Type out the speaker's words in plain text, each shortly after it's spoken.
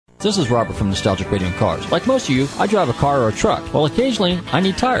This is Robert from Nostalgic Radio and Cars. Like most of you, I drive a car or a truck. Well, occasionally, I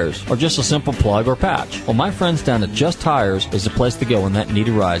need tires, or just a simple plug or patch. Well, my friends down at Just Tires is the place to go when that need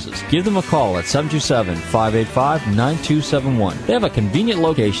arises. Give them a call at 727-585-9271. They have a convenient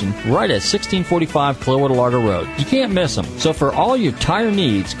location right at 1645 Clearwater Largo Road. You can't miss them. So for all your tire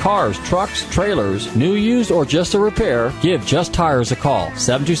needs, cars, trucks, trailers, new, used, or just a repair, give Just Tires a call.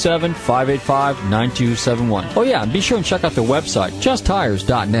 727-585-9271. Oh yeah, and be sure and check out their website,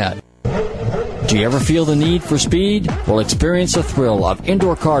 justtires.net. Do you ever feel the need for speed? Well, experience the thrill of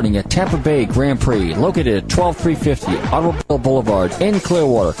indoor karting at Tampa Bay Grand Prix, located at 12350 Automobile Boulevard in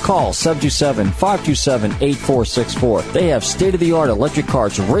Clearwater. Call 727-527-8464. They have state-of-the-art electric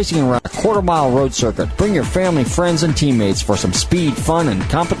karts racing around a quarter-mile road circuit. Bring your family, friends, and teammates for some speed, fun, and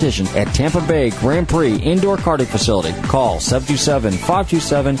competition at Tampa Bay Grand Prix Indoor Karting Facility. Call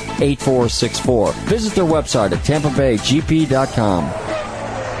 727-527-8464. Visit their website at tampabaygp.com.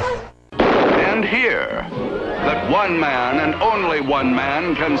 Here, that one man and only one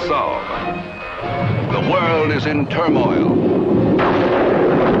man can solve. The world is in turmoil.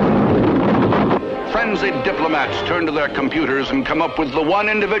 Frenzied diplomats turn to their computers and come up with the one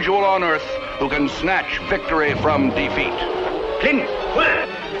individual on Earth who can snatch victory from defeat. Flint!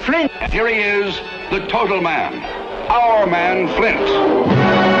 Flint! Here he is, the total man. Our man, Flint.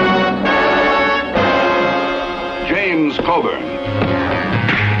 James Coburn.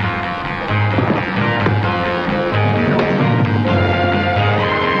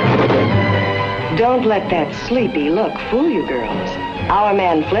 Don't let that sleepy look fool you, girls. Our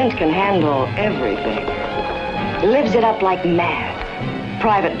man Flint can handle everything. Lives it up like mad.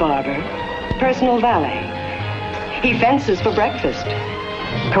 Private barber, personal valet. He fences for breakfast,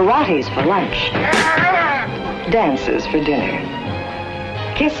 karates for lunch, dances for dinner,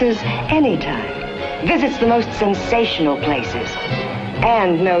 kisses anytime, visits the most sensational places,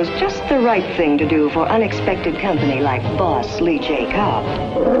 and knows just the right thing to do for unexpected company like boss Lee J. Cobb.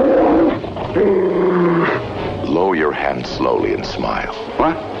 Lower your hand slowly and smile.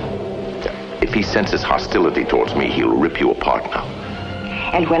 What? If he senses hostility towards me, he'll rip you apart now.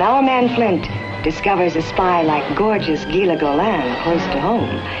 And when our man Flint discovers a spy like gorgeous Gila Golan close to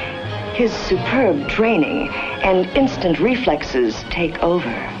home, his superb training and instant reflexes take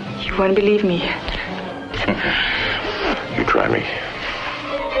over. You won't believe me. You try me.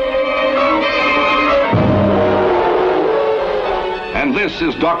 And this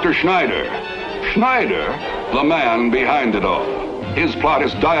is Dr. Schneider. Schneider, the man behind it all. His plot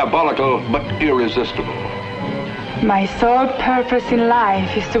is diabolical but irresistible. My sole purpose in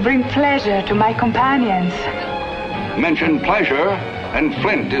life is to bring pleasure to my companions. Mention pleasure, and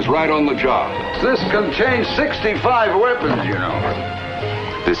Flint is right on the job. This contains 65 weapons, you know.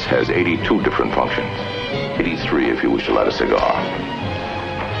 This has 82 different functions. 83 if you wish to light a cigar.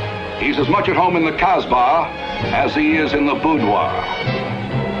 He's as much at home in the Casbah as he is in the boudoir.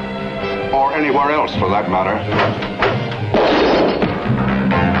 Or anywhere else, for that matter.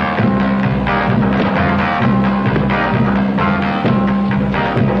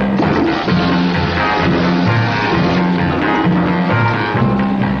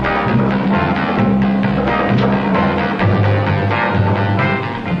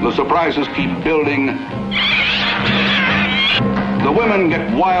 The surprises keep building. The women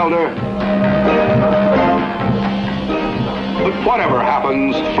get wilder. But whatever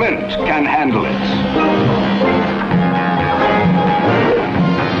happens, Flint can handle it.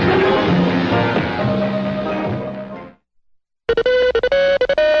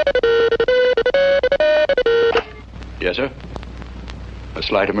 Yes, sir? A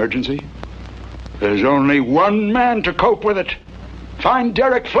slight emergency? There's only one man to cope with it. Find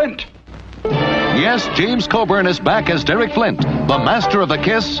Derek Flint. Yes, James Coburn is back as Derek Flint, the master of the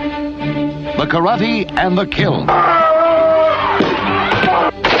kiss, the karate, and the kill.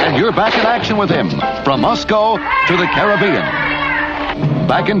 And you're back in action with him, from Moscow to the Caribbean.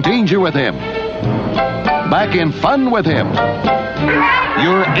 Back in danger with him. Back in fun with him.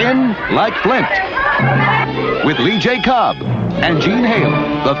 You're in like Flint. With Lee J. Cobb and Gene Hale,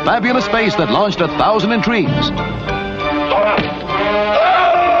 the fabulous face that launched 1,000 intrigues.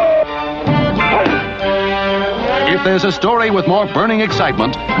 If there's a story with more burning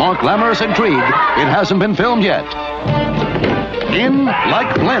excitement, more glamorous intrigue, it hasn't been filmed yet. In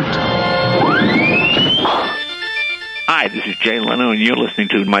like Flint. Hi, this is Jay Leno, and you're listening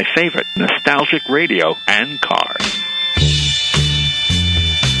to my favorite, Nostalgic Radio and Cars.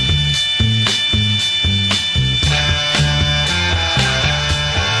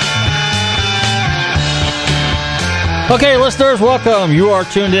 Okay, listeners, welcome. You are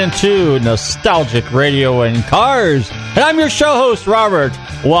tuned in to Nostalgic Radio and Cars. And I'm your show host, Robert.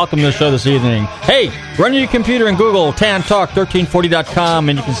 welcome to the show this evening. Hey, run your computer and Google TanTalk1340.com,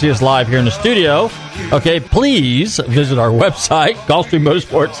 and you can see us live here in the studio. Okay, please visit our website,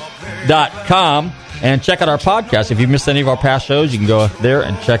 GulfstreamMotorsports.com, and check out our podcast. If you've missed any of our past shows, you can go there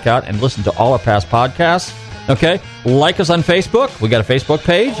and check out and listen to all our past podcasts. Okay, like us on Facebook. We got a Facebook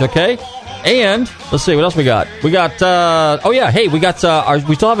page, okay? And let's see what else we got. We got we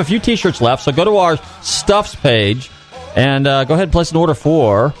still have a few T-shirts left. So go to our Stuffs page and go ahead and place an order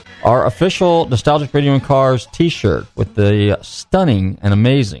for our official Nostalgic Radio and Cars T-shirt with the stunning and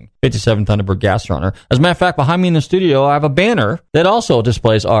amazing 57 Thunderbird Gas Runner. As a matter of fact, behind me in the studio, I have a banner that also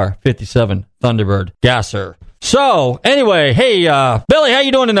displays our 57 Thunderbird Gasser. So anyway, hey Billy, how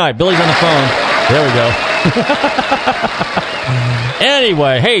you doing tonight? Billy's on the phone. There we go.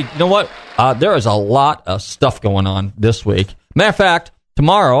 Anyway, hey, you know what? There is a lot of stuff going on this week. Matter of fact,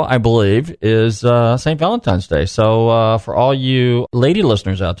 tomorrow, I believe, is St. Valentine's Day. So for all you lady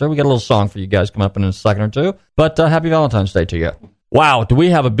listeners out there, we got a little song for you guys coming up in a second or two. But happy Valentine's Day to you. Wow, do we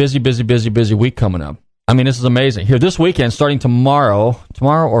have a busy week coming up. I mean, this is amazing. Here this weekend, starting tomorrow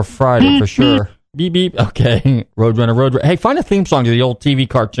or Friday for sure. Beep, beep. Okay, Roadrunner. Hey, find a theme song to the old TV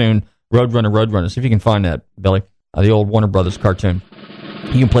cartoon Roadrunner. See if you can find that, Billy. The old Warner Brothers cartoon.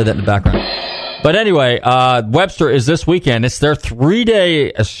 You can play that in the background. But anyway, Webster is this weekend. It's their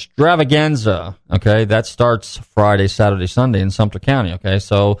 3-day extravaganza. Okay, that starts Friday, Saturday, Sunday in Sumter County. Okay,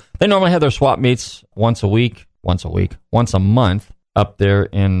 so they normally have their swap meets once a month up there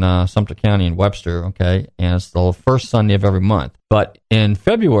in Sumter County in Webster. Okay, and it's the first Sunday of every month. But in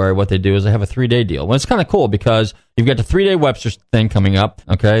February, what they do is they have a 3-day deal. Well, it's kind of cool because you've got the 3-day Webster thing coming up.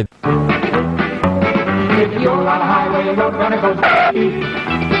 Okay. If you're on a highway, Roadrunner goes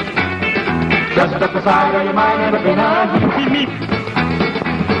just up the side of your mind, never been a heat.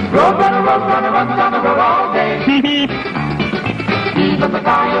 Roadrunner runs on the road all day. Even the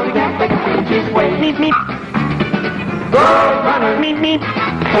coyote can't take a speech his way. Roadrunner,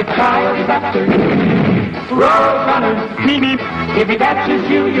 the coyote's after you. Roadrunner, if he catches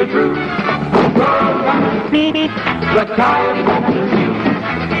you, you're through. Roadrunner, the coyote's after you.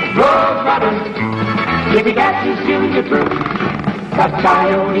 Roadrunner, if he catches you, you're through. That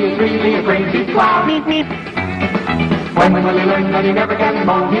coyote is really a crazy clown. When will he learn that he never can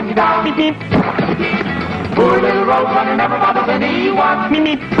mow him down? Poor little Roadrunner never bothers anyone.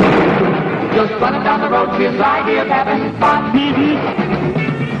 Just running down the road to his idea of having fun.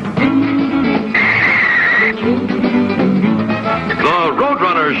 The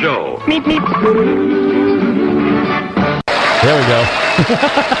Roadrunner Show. There we go.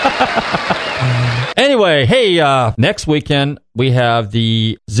 Anyway, hey, next weekend we have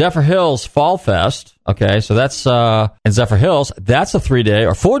the Zephyr Hills Fall Fest. Okay, so that's in Zephyr Hills. That's a 3-day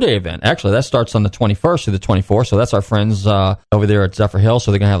or 4-day event. Actually, that starts on the 21st through the 24th. So that's our friends over there at Zephyr Hills.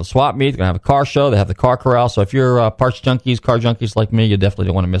 So they're going to have a swap meet. They're going to have a car show. They have the car corral. So if you're parts junkies, car junkies like me, you definitely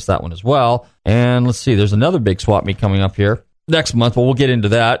don't want to miss that one as well. And let's see, there's another big swap meet coming up here next month, but we'll get into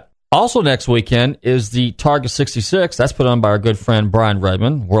that. Also next weekend is the Targa 66. That's put on by our good friend Brian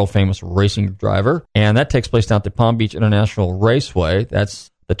Redmond, world-famous racing driver. And that takes place down at the Palm Beach International Raceway. That's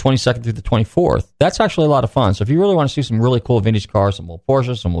the 22nd through the 24th. That's actually a lot of fun. So if you really want to see some really cool vintage cars, some old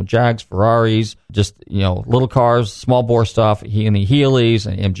Porsches, some old Jags, Ferraris, just, little cars, small bore stuff, and the Healey's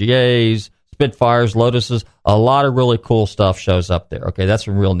and MGAs, Spitfires, Lotuses, a lot of really cool stuff shows up there. Okay, that's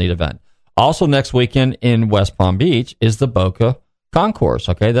a real neat event. Also next weekend in West Palm Beach is the Boca Concourse.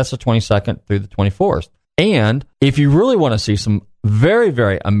 Okay, that's the 22nd through the 24th. And if you really want to see some very,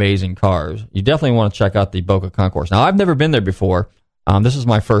 very amazing cars, you definitely want to check out the Boca Concourse. Now, I've never been there before. This is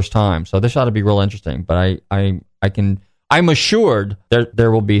my first time, so this ought to be real interesting. But I'm assured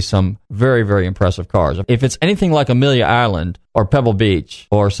there will be some very, very impressive cars. If it's anything like Amelia Island or Pebble Beach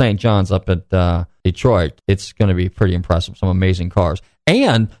or St. John's up at Detroit, it's going to be pretty impressive. Some amazing cars.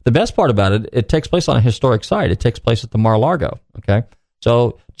 And the best part about it, it takes place on a historic site. It takes place at the Mar-a-Lago. Okay,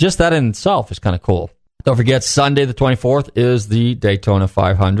 so just that in itself is kind of cool. Don't forget, Sunday the 24th is the Daytona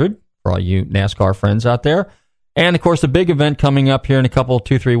 500 for all you NASCAR friends out there. And, of course, the big event coming up here in a couple,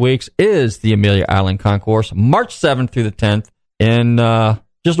 2-3 weeks is the Amelia Island Concourse, March 7th through the 10th in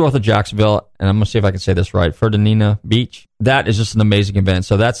just north of Jacksonville. And I'm going to see if I can say this right, Ferdinand Beach. That is just an amazing event.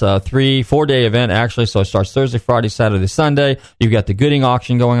 So that's a 3-4-day event, actually. So it starts Thursday, Friday, Saturday, Sunday. You've got the Gooding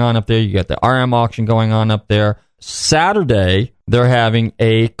auction going on up there. You got the RM auction going on up there. Saturday, they're having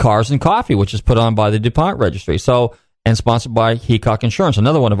a Cars and Coffee, which is put on by the DuPont Registry. So, and sponsored by Heacock Insurance,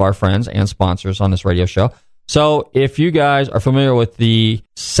 another one of our friends and sponsors on this radio show. So if you guys are familiar with the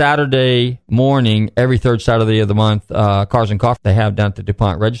Saturday morning, every third Saturday of the month, Cars and Coffee they have down at the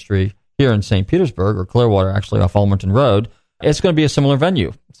DuPont Registry here in St. Petersburg, or Clearwater, actually, off Almerton Road, it's going to be a similar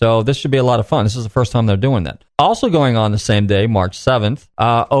venue. So this should be a lot of fun. This is the first time they're doing that. Also going on the same day, March 7th,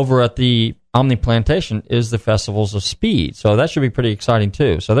 over at the Omni Plantation is the Festivals of Speed. So that should be pretty exciting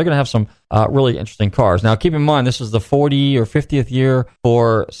too. So they're going to have some really interesting cars. Now keep in mind, this is the 40 or 50th year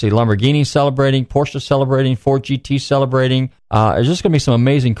for, Lamborghini celebrating, Porsche celebrating, Ford GT celebrating. There's just going to be some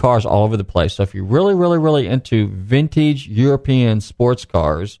amazing cars all over the place. So if you're really, really, really into vintage European sports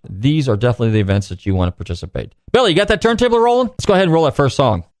cars, these are definitely the events that you want to participate. Billy, you got that turntable rolling? Let's go ahead and roll that first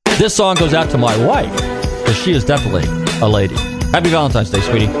song. This song goes out to my wife, because she is definitely a lady. Happy Valentine's Day,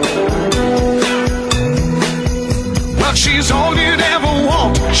 sweetie. Well, she's all you'd ever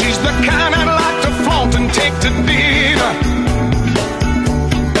want. She's the kind I'd like to flaunt and take to dinner.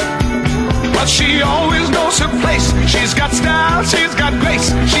 But she always knows her place. She's got style, she's got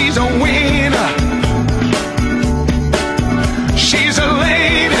grace. She's a winner. She's a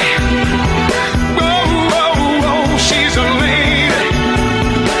lady. Whoa, whoa, whoa, she's a lady.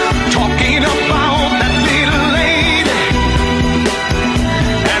 Talking about that little lady.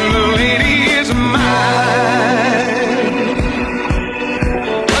 And the lady is mine.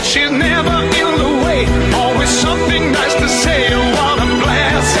 But she's never in the way. Always something nice to say. What a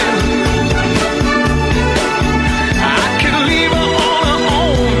blessing. I can leave her on her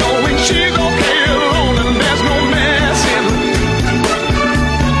own, knowing she's okay alone and there's no messing.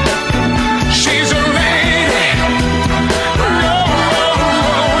 She's a lady.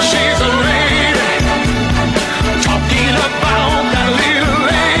 Oh, she's a lady. Talking about that little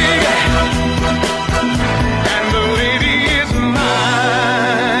lady. And the lady is mine.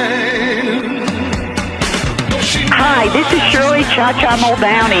 Hi, this is Shirley Cha-Cha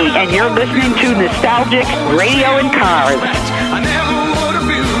Muldowney, and you're listening to Nostalgic Radio and Cars. I never would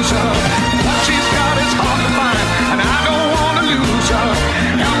abuse her. What she's got is hard to find, and I don't want to lose her.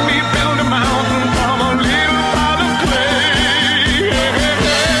 Help me build a mountain from a little pile of clay.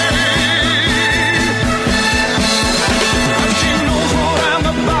 But she knows what I'm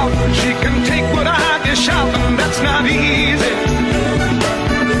about. She can take what I dish out, and that's not easy.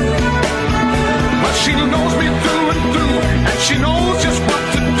 But she knows me through and through, and she knows just what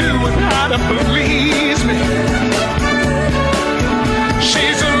to do and how to please me.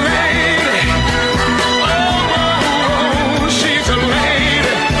 She's a lady. Oh, she's a lady.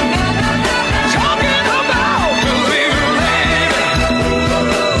 Talking about the little lady.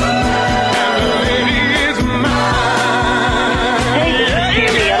 And the lady is mine. Hey, this is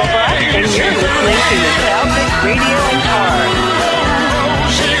Tammy Edelbrock, and you're listening to Nostalgic Radio and Cars.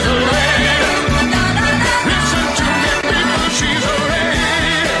 She's a lady. Listen to me, people. She's a lady.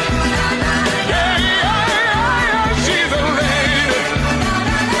 Yeah, she's a lady.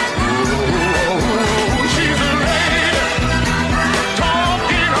 Oh, she's a lady.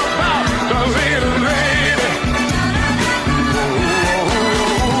 Talking about the little lady.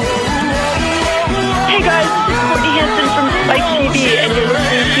 Hey guys, this is Courtney Hanson from Spike TV, and you're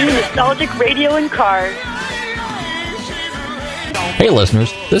listening to Nostalgic Radio and Cars. Hey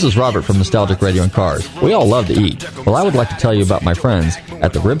listeners, this is Robert from Nostalgic Radio and Cars. We all love to eat. Well, I would like to tell you about my friends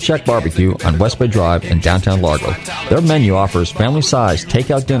at the Rib Shack Barbecue on West Bay Drive in downtown Largo. Their menu offers family-sized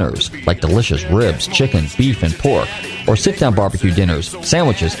takeout dinners like delicious ribs, chicken, beef, and pork, or sit-down barbecue dinners,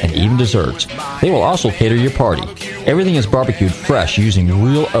 sandwiches, and even desserts. They will also cater your party. Everything is barbecued fresh using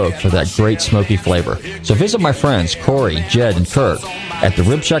real oak for that great smoky flavor. So visit my friends Corey, Jed, and Kurt at the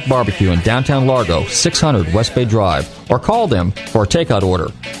Rib Shack Barbecue in downtown Largo, 600 West Bay Drive, or call them for a takeout order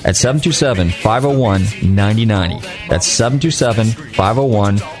at 727-501-9090. That's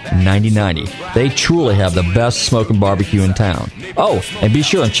 727-501-9090. They truly have the best smoking barbecue in town. Oh, and be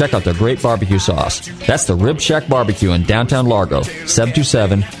sure and check out their great barbecue sauce. That's the Rib Shack Barbecue in downtown Largo,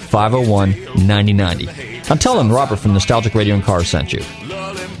 727-501-9090. I'm telling Robert from Nostalgic Radio and Cars sent you.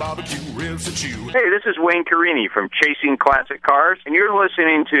 Hey, this is Wayne Carini from Chasing Classic Cars, and you're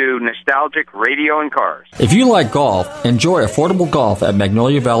listening to Nostalgic Radio and Cars. If you like golf, enjoy affordable golf at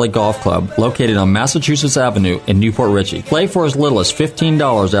Magnolia Valley Golf Club, located on Massachusetts Avenue in Newport Richey. Play for as little as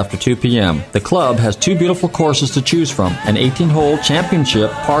 $15 after 2 p.m. The club has 2 beautiful courses to choose from, an 18-hole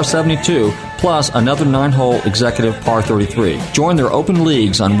championship par 72, plus another 9-hole executive par 33. Join their open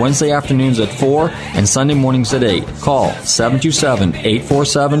leagues on Wednesday afternoons at 4 and Sunday mornings at 8. Call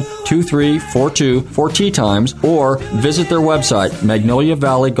 727-847-2342 for tee times, or visit their website,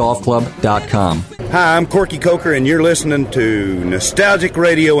 magnoliavalley.golfclub.com. Hi, I'm Corky Coker, and you're listening to Nostalgic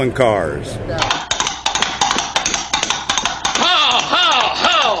Radio and Cars.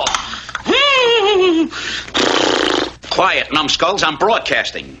 Quiet, numbskulls, I'm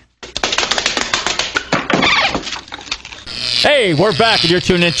broadcasting. Hey, we're back, and you're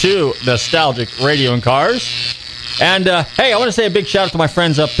tuned into Nostalgic Radio and Cars. And, hey, I want to say a big shout out to my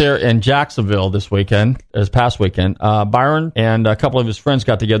friends up there in Jacksonville this past weekend. Byron and a couple of his friends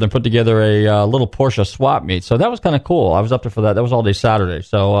got together and put together a little Porsche swap meet. So that was kind of cool. I was up there for that. That was all day Saturday.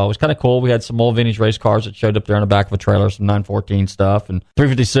 So it was kind of cool. We had some old vintage race cars that showed up there on the back of a trailer, some 914 stuff and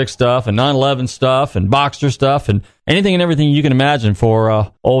 356 stuff and 911 stuff and Boxster stuff and anything and everything you can imagine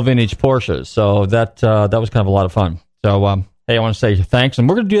for old vintage Porsches. So that was kind of a lot of fun. So, hey, I want to say thanks. And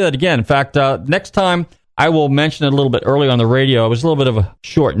we're going to do that again. In fact, next time, I will mention it a little bit early on the radio. It was a little bit of a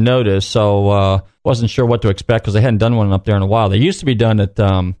short notice, so wasn't sure what to expect because they hadn't done one up there in a while. They used to be done at,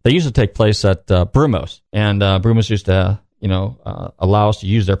 they used to take place at Brumos, and Brumos used to, allow us to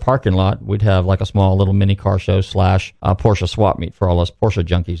use their parking lot. We'd have like a small little mini car show / Porsche swap meet for all us Porsche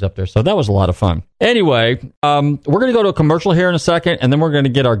junkies up there. So that was a lot of fun. Anyway, we're going to go to a commercial here in a second, and then we're going to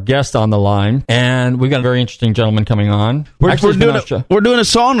get our guest on the line. And we've got a very interesting gentleman coming on. We're doing a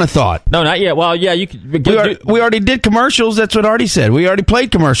song, I thought. No, not yet. Well, yeah, you could. We already did commercials. That's what Artie said. We already played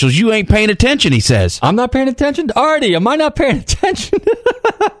commercials. You ain't paying attention, he says. I'm not paying attention? Artie, am I not paying attention?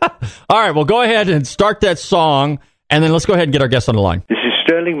 All right, well, go ahead and start that song. And then let's go ahead and get our guest on the line. This is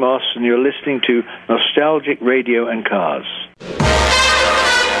Sterling Moss, and you're listening to Nostalgic Radio and Cars.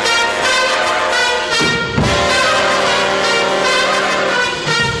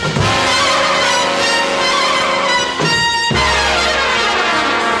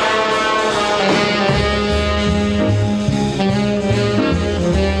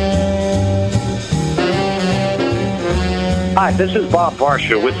 Hi, this is Bob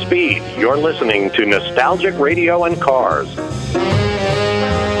Varsha with Speed. You're listening to Nostalgic Radio and Cars.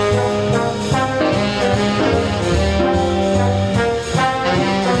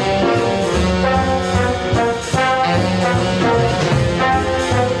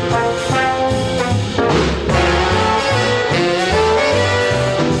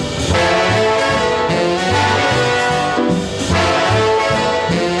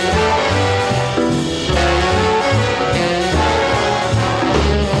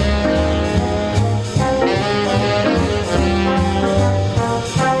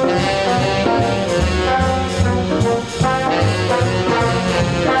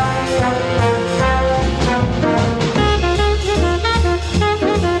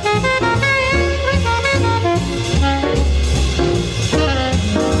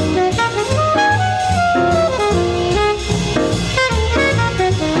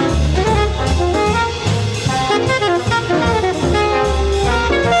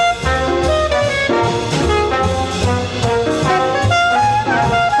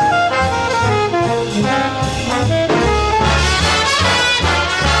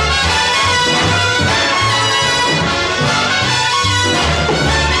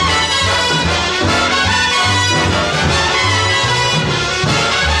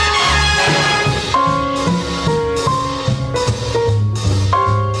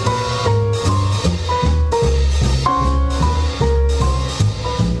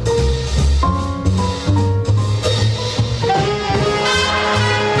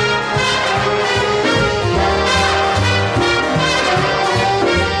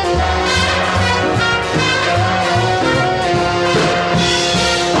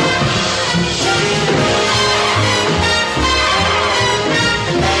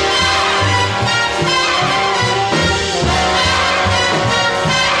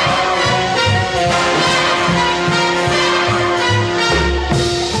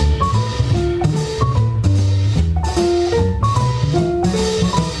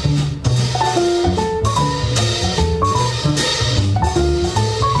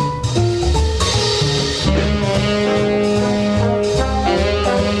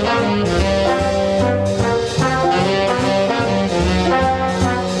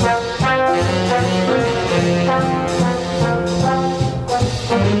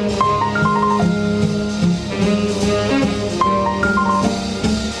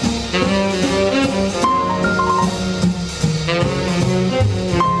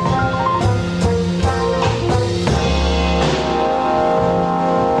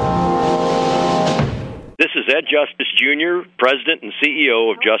 Justice Jr., President and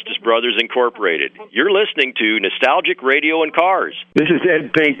CEO of Justice Brothers Incorporated. You're listening to Nostalgic Radio and Cars. This is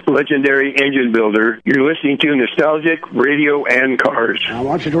Ed Pink, legendary engine builder. You're listening to Nostalgic Radio and Cars. I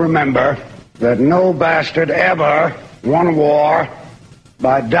want you to remember that no bastard ever won a war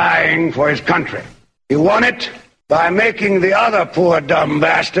by dying for his country. He won it by making the other poor dumb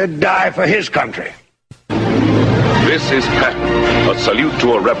bastard die for his country. This is Patton, a salute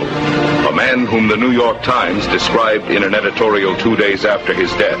to a rebel, a man whom the New York Times described in an editorial 2 days after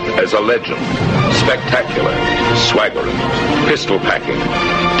his death as a legend, spectacular, swaggering, pistol-packing,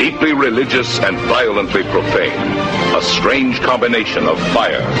 deeply religious and violently profane, a strange combination of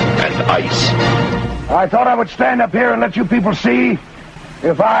fire and ice. I thought I would stand up here and let you people see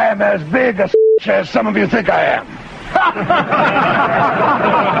if I am as big a as some of you think I am.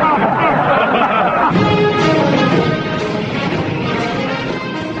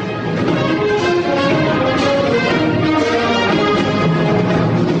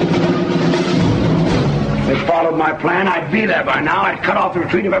 If they followed my plan, I'd be there by now. I'd cut off the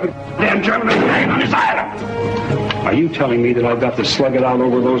retreat of every damn German hanging on this island. Are you telling me that I've got to slug it out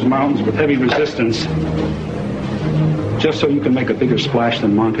over those mountains with heavy resistance just so you can make a bigger splash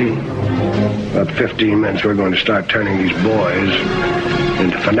than Monty? About 15 minutes, we're going to start turning these boys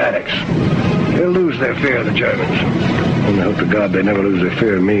into fanatics. They'll lose their fear of the Germans. And I hope to God they never lose their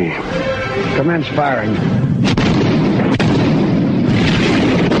fear of me. Commence firing.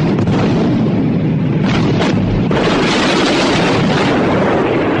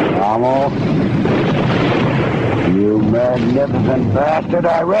 Rommel. You magnificent bastard,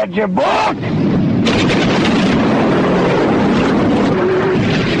 I read your book!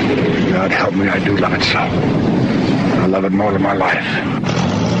 God help me, I do love it so. I love it more than my life.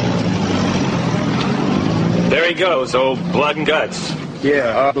 There he goes, old blood and guts.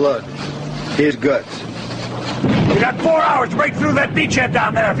 Yeah, our blood. His guts. You got 4 hours to break through that beachhead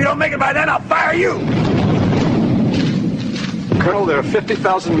down there. If you don't make it by then, I'll fire you. Colonel, there are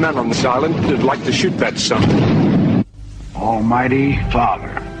 50,000 men on this island who'd like to shoot that son. Almighty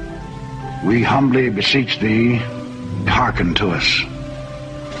Father, we humbly beseech thee, hearken to us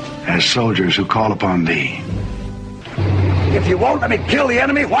as soldiers who call upon thee. If you won't let me kill the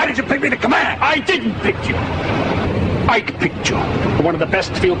enemy, why did you pick me to command? I didn't pick you. Ike picked you. One of the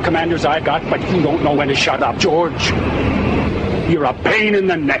best field commanders I got, but you don't know when to shut up, George. You're a pain in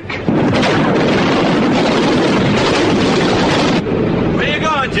the neck. Where you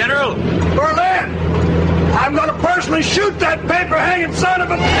going, General? Berlin! I'm going to personally shoot that paper-hanging son of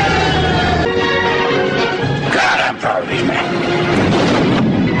a... God, I'm proud of these men.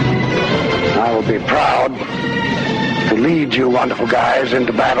 I will be proud to lead you wonderful guys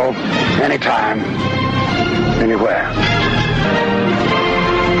into battle anytime, anywhere.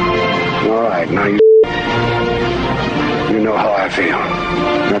 All right, now you know how I feel.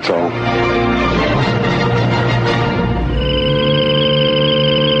 That's all.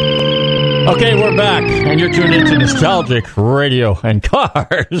 Okay, we're back, and you're tuned into Nostalgic Radio and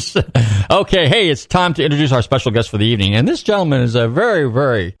Cars. Okay, hey, it's time to introduce our special guest for the evening, and this gentleman is a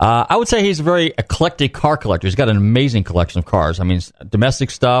very, I would say he's a very eclectic car collector. He's got an amazing collection of cars. I mean,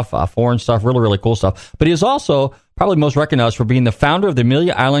 domestic stuff, foreign stuff, really cool stuff. But he is also probably most recognized for being the founder of the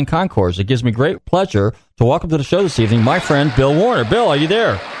Amelia Island Concours. It gives me great pleasure to welcome to the show this evening my friend Bill Warner. Bill, are you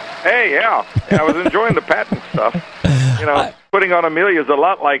there? Hey, yeah, I was enjoying the Patton stuff. You know, putting on Amelia is a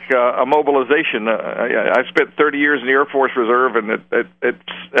lot like a mobilization. I spent 30 years in the Air Force Reserve, and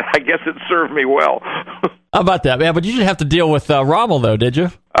I guess it served me well. How about that, man? But you didn't have to deal with Rommel, though, did you?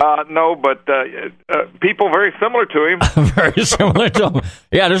 No, but people very similar to him. Very similar to him.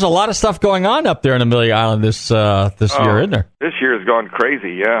 Yeah, there's a lot of stuff going on up there in Amelia Island this year, isn't there? This year has gone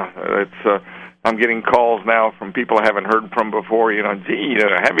crazy, yeah. It's I'm getting calls now from people I haven't heard from before. You know, gee,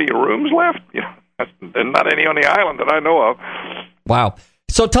 have any rooms left? You know, there's not any on the island that I know of. Wow.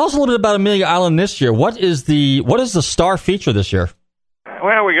 So tell us a little bit about Amelia Island this year. What is the star feature this year?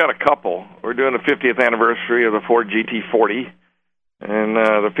 Well, we got a couple. We're doing the 50th anniversary of the Ford GT40, and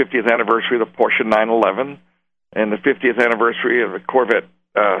the 50th anniversary of the Porsche 911, and the 50th anniversary of the Corvette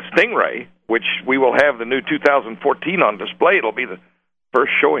Stingray, which we will have the new 2014 on display. It'll be the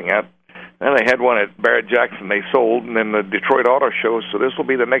first showing at. And they had one at Barrett-Jackson they sold, and then the Detroit Auto Show, so this will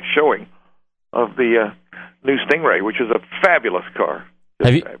be the next showing of the new Stingray, which is a fabulous car.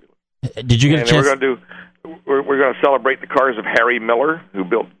 Did you get a chance? We're going to celebrate the cars of Harry Miller, who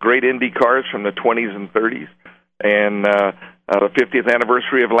built great Indy cars from the 20s and 30s, and the 50th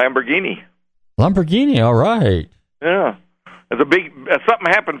anniversary of Lamborghini. Lamborghini, all right. Yeah. It's a big something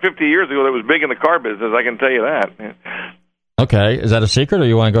happened 50 years ago that was big in the car business, I can tell you that. Okay, is that a secret, or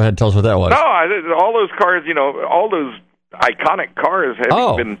you want to go ahead and tell us what that was? No, all those cars, all those iconic cars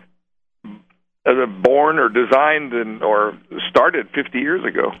have been born or designed or started 50 years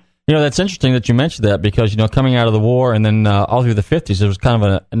ago. That's interesting that you mentioned that because, coming out of the war and then all through the 50s, it was kind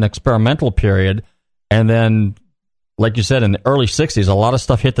of an experimental period. And then, like you said, in the early 60s, a lot of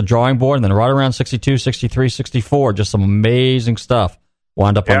stuff hit the drawing board. And then right around 62, 63, 64, just some amazing stuff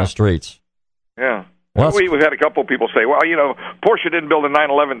wound up on the streets. Yeah. Well, we've had a couple of people say, well, Porsche didn't build a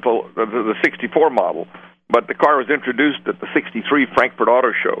 911 until the 64 model, but the car was introduced at the 63 Frankfurt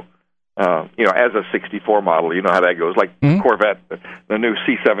Auto Show, as a 64 model. You know how that goes, like Corvette, the new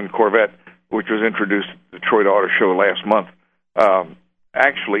C7 Corvette, which was introduced at the Detroit Auto Show last month,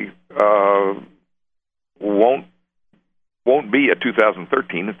 actually won't be a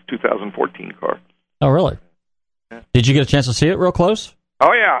 2013. It's a 2014 car. Oh, really? Did you get a chance to see it real close?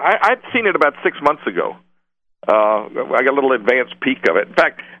 Oh, yeah. I'd seen it about 6 months ago. I got a little advanced peek of it. In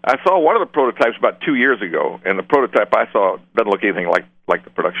fact, I saw one of the prototypes about 2 years ago, and the prototype I saw doesn't look anything like the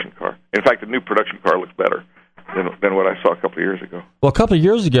production car. In fact, the new production car looks better than what I saw a couple of years ago. Well, a couple of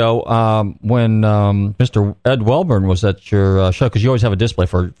years ago, when Mr. Ed Welburn was at your show, because you always have a display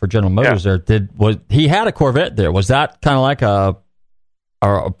for General Motors there, he had a Corvette there. Was that kind of like a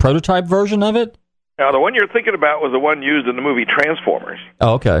prototype version of it? Now, the one you're thinking about was the one used in the movie Transformers.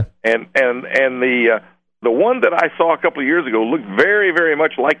 Oh, okay. And the one that I saw a couple of years ago looked very, very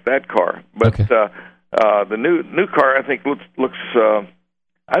much like that car. But the new car, I think, looks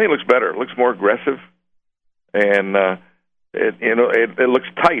better. It looks more aggressive, and it looks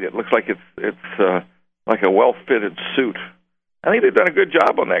tight. It looks like it's like a well-fitted suit. I think they've done a good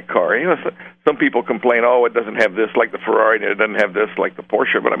job on that car. Some people complain, it doesn't have this like the Ferrari, and it doesn't have this like the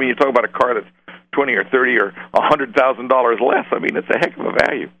Porsche. But I mean, you talk about a car that's $20 or $30 or $100,000 less. I mean, it's a heck of a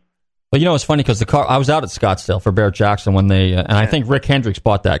value. Well, it's funny because the car, I was out at Scottsdale for Barrett Jackson when they, and I think Rick Hendricks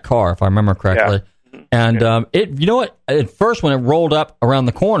bought that car, if I remember correctly. Yeah. And at first when it rolled up around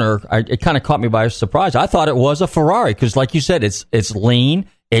the corner, it kind of caught me by surprise. I thought it was a Ferrari because, like you said, it's lean,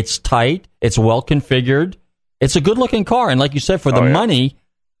 it's tight, it's well configured. It's a good-looking car, and like you said, for the money,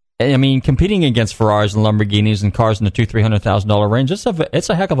 I mean, competing against Ferraris and Lamborghinis and cars in the $200,000-$300,000 range, it's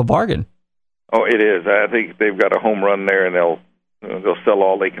a heck of a bargain. Oh, it is. I think they've got a home run there, and they'll sell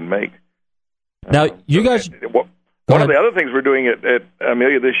all they can make. Now, you guys, one of the other things we're doing at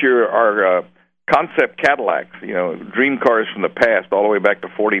Amelia this year are concept Cadillacs. Dream cars from the past, all the way back to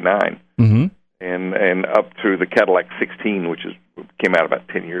 '49, and up through the Cadillac 16, which came out about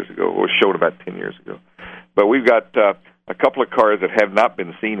 10 years ago, or showed about 10 years ago. But we've got a couple of cars that have not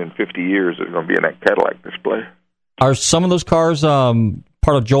been seen in 50 years that are going to be in that Cadillac display. Are some of those cars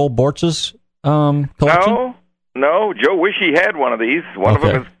part of Joel Bortz's collection? No. Joe wish he had one of these. One of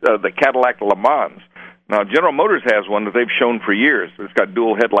them is the Cadillac Le Mans. Now, General Motors has one that they've shown for years. It's got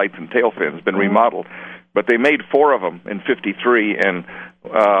dual headlights and tail fins, been remodeled. But they made 4 of them in '53, and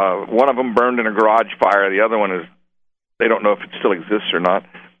one of them burned in a garage fire. The other one they don't know if it still exists or not.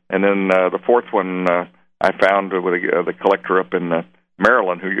 And then the fourth one I found with the collector up in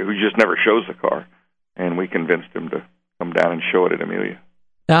Maryland who just never shows the car, and we convinced him to come down and show it at Amelia.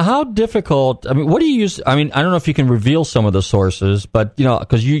 Now, how difficult, what do you use? I mean, I don't know if you can reveal some of the sources, but,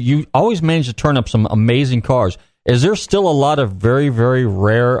 because you always manage to turn up some amazing cars. Is there still a lot of very, very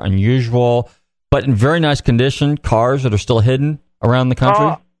rare, unusual, but in very nice condition cars that are still hidden around the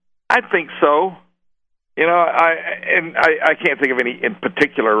country? I think so. I can't think of any in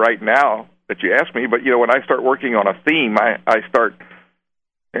particular right now that you asked me, but, when I start working on a theme, I start,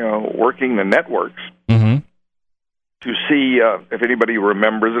 working the networks. To see if anybody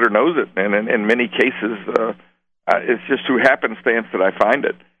remembers it or knows it. And in many cases, it's just through happenstance that I find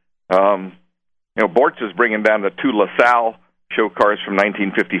it. Bortz is bringing down the 2 LaSalle show cars from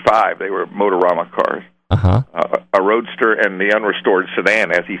 1955. They were Motorama cars. A Roadster and the unrestored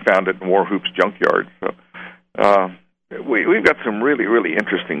sedan, as he found it in Warhoop's junkyard. So we've got some really, really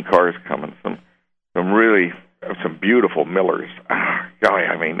interesting cars coming. Some beautiful Millers. Golly,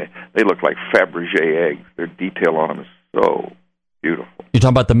 I mean, they look like Fabergé eggs. Their detail on them is so beautiful. You're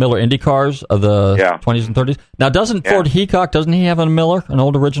talking about the Miller Indy cars of the 20s and 30s? Now, doesn't Ford Heacock, doesn't he have a Miller, an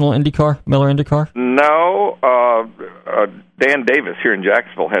old original Miller Indy car? No. Dan Davis here in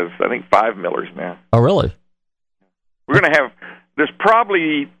Jacksonville has, I think, 5 Millers now. Oh, really? We're going to have, there's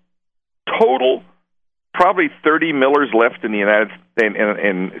probably 30 Millers left in the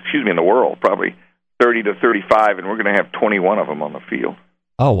in the world, probably 30 to 35, and we're going to have 21 of them on the field.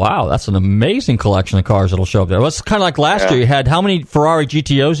 Oh, wow. That's an amazing collection of cars that'll show up there. Well, it's kind of like last year. You had, how many Ferrari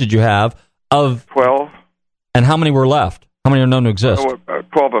GTOs did you have? 12. And how many were left? How many are known to exist? 12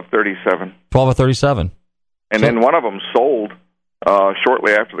 of 37. 12 of 37. And then one of them sold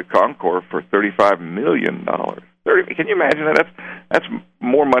shortly after the Concours for $35 million. Can you imagine that? That's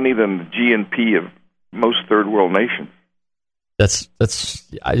more money than the GNP of most third world nations. I'm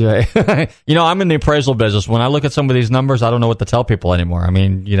in the appraisal business. When I look at some of these numbers, I don't know what to tell people anymore. I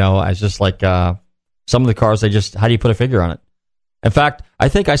mean, it's just like some of the cars, how do you put a figure on it? In fact, I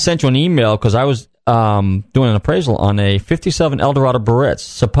think I sent you an email because I was doing an appraisal on a 57 Eldorado Barretts,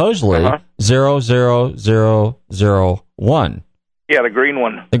 supposedly 00001. Yeah, the green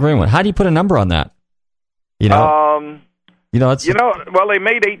one. The green one. How do you put a number on that? You know, it's well, they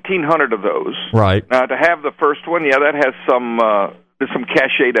made 1,800 of those. Right. Now to have the first one, that has there's some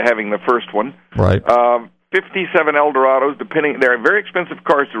cachet to having the first one. Right. 57 Eldorados, they're very expensive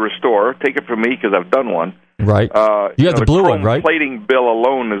cars to restore. Take it from me because I've done one. Right. You have the blue one, right? The plating bill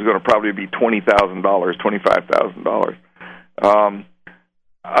alone is going to probably be $20,000, $25,000.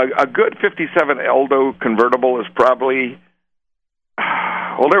 A good 57 Eldo convertible is probably.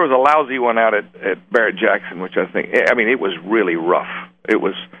 Well, there was a lousy one out at Barrett Jackson, which I mean, it was really rough. It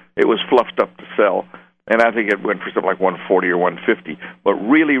was fluffed up to sell, and I think it went for something like $140 or $150. But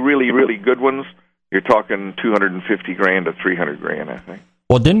really, really, really good ones, you're talking $250,000 to $300,000, I think.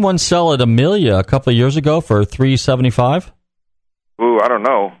 Well, didn't one sell at Amelia a couple of years ago for $375,000? Ooh, I don't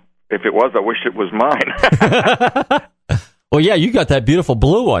know. If it was, I wish it was mine. Well, yeah, you got that beautiful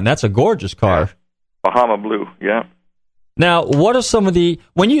blue one. That's a gorgeous car. Bahama blue, yeah. Now, what are some of the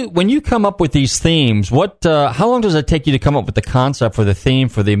when you come up with these themes? How long does it take you to come up with the concept for the theme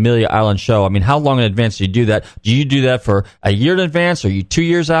for the Amelia Island show? I mean, how long in advance do you do that? Do you do that for a year in advance? Or are you 2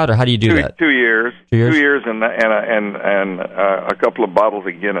 years out, or how do you do that? 2 years. 2 years. 2 years and a couple of bottles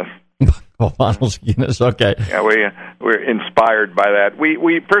of Guinness. Bottles of Guinness. Okay. Yeah, we're inspired by that.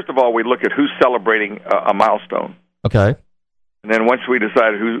 We first of all we look at who's celebrating a milestone. Okay. And then once we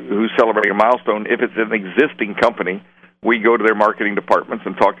decide who's celebrating a milestone, if it's an existing company, we go to their marketing departments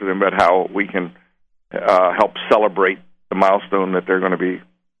and talk to them about how we can help celebrate the milestone that they're going to be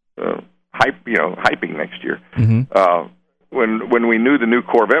hyping next year. Mm-hmm. When we knew the new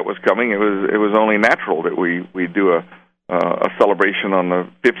Corvette was coming, it was only natural that we do a celebration on the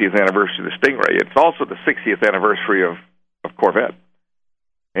 50th anniversary of the Stingray. It's also the 60th anniversary of Corvette,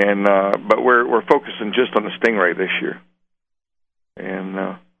 and but we're focusing just on the Stingray this year,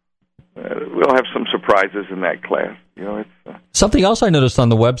 and we'll have some surprises in that class. It's something else I noticed on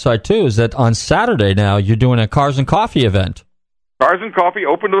the website too is that on Saturday now you're doing a Cars and Coffee event. Cars and Coffee,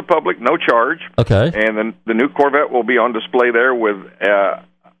 open to the public, no charge. Okay. And then the new Corvette will be on display there with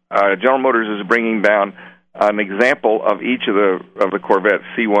General Motors is bringing down an example of each of the Corvettes,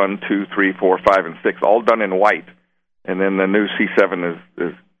 C1, 2, 3, 4, 5, and 6, all done in white. And then the new C7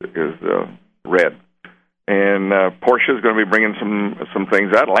 is red. And Porsche is going to be bringing some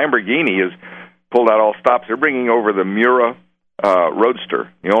things out. Lamborghini has pulled out all stops. They're bringing over the Miura Roadster,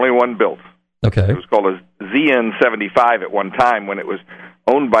 the only one built. Okay. It was called a ZN75 at one time when it was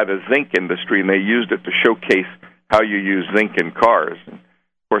owned by the zinc industry, and they used it to showcase how you use zinc in cars. And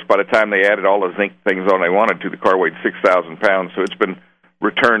of course, by the time they added all the zinc things on they wanted to, the car weighed 6,000 pounds. So it's been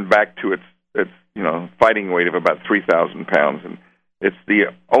returned back to its fighting weight of about 3,000 pounds. And it's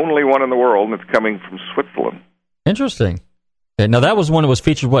the only one in the world, and it's coming from Switzerland. Interesting. Okay, now, that was one that was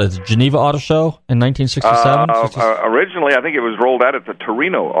featured, at the Geneva Auto Show in 1967? Originally, I think it was rolled out at the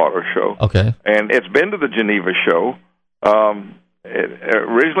Torino Auto Show. Okay. And it's been to the Geneva show.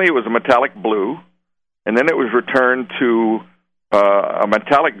 Originally, it was a metallic blue, and then it was returned to a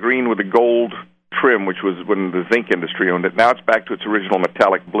metallic green with a gold trim, which was when the zinc industry owned it. Now it's back to its original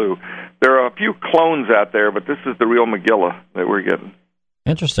metallic blue. There are a few clones out there, but this is the real Megilla that we're getting.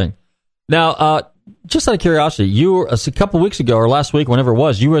 Interesting. Now, just out of curiosity, you were a couple of weeks ago, or last week, whenever it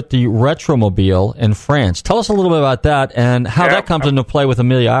was, you were at the Retromobile in France. Tell us a little bit about that and how that comes into play with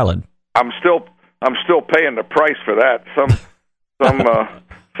Amelia Island. I'm still paying the price for that.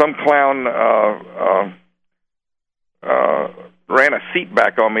 Some clown ran a seat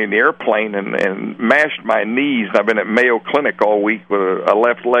back on me in the airplane and mashed my knees. I've been at Mayo Clinic all week with a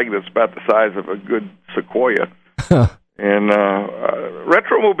left leg that's about the size of a good sequoia. And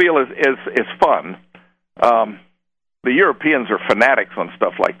Retromobile is fun. The Europeans are fanatics on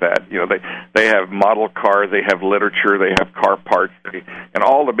stuff like that. They have model cars, they have literature, they have car parts, and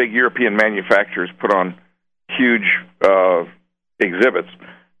all the big European manufacturers put on huge exhibits.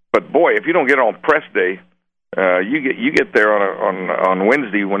 But boy, if you don't get on press day, you get there on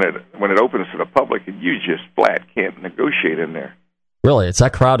Wednesday when it opens to the public, and you just flat can't negotiate in there. Really, it's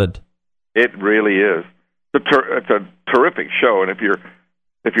that crowded. It really is. It's a terrific show, and if you're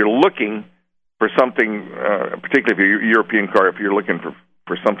looking for something, particularly if you're a European car, if you're looking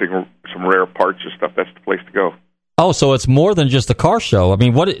for something, some rare parts or stuff, that's the place to go. Oh, so it's more than just a car show. I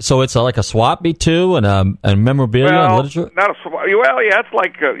mean, so it's like a swap meet too, and memorabilia and literature. Not a swap. Well, yeah, it's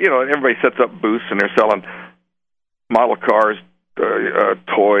like everybody sets up booths and they're selling model cars,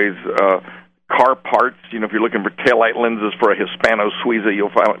 toys, car parts. If you're looking for taillight lenses for a Hispano Suiza,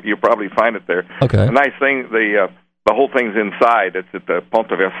 you'll probably find it there. Okay. The nice thing, the whole thing's inside. It's at the Pont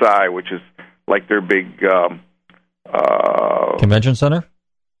de Versailles, which is like their big convention center.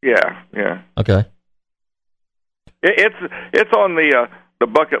 Yeah. Okay. It's on the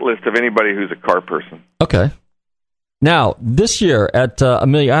bucket list of anybody who's a car person. Okay. Now, this year at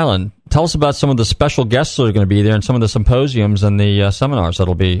Amelia Island, tell us about some of the special guests that are going to be there and some of the symposiums and the seminars that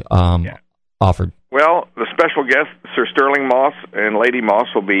will be offered. Well, the special guests, Sir Sterling Moss and Lady Moss,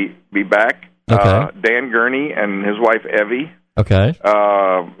 will be back. Okay. Dan Gurney and his wife, Evie. Okay.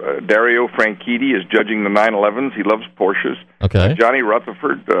 Dario Franchitti is judging the 911s. He loves Porsches. Okay. Johnny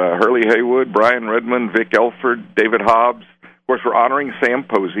Rutherford, Hurley Haywood, Brian Redmond, Vic Elford, David Hobbs. Of course, we're honoring Sam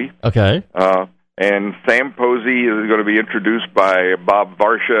Posey. Okay. And Sam Posey is going to be introduced by Bob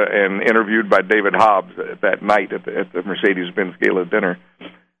Varsha and interviewed by David Hobbs that night at the Mercedes-Benz Gala dinner.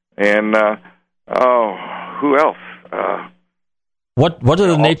 And, who else? What are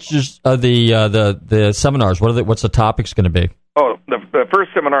the natures of the seminars? What's the topics going to be? Oh, the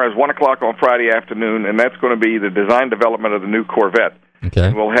first seminar is 1 o'clock on Friday afternoon, and that's going to be the design development of the new Corvette. Okay.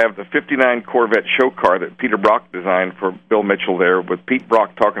 And we'll have the 59 Corvette show car that Peter Brock designed for Bill Mitchell there, with Pete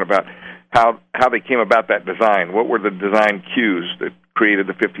Brock talking about how they came about that design. What were the design cues that created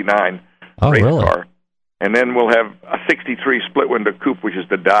the 59 race car? And then we'll have a 63 split-window coupe, which is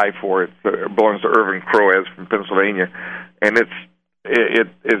the die for it. It belongs to Irvin Croaz from Pennsylvania. And it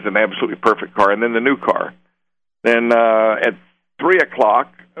is an absolutely perfect car. And then the new car. Then at 3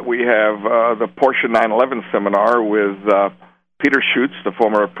 o'clock, we have the Porsche 911 seminar with Peter Schutz, the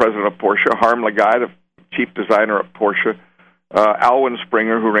former president of Porsche, Harm Lagai, the chief designer at Porsche, Alwyn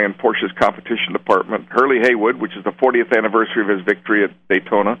Springer, who ran Porsche's competition department, Hurley Haywood, which is the 40th anniversary of his victory at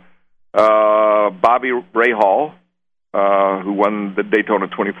Daytona, Bobby Rahal, who won the Daytona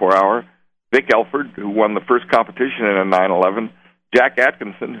 24-hour, Vic Elford, who won the first competition in a 911, Jack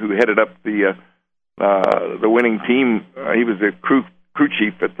Atkinson, who headed up the winning team. He was the crew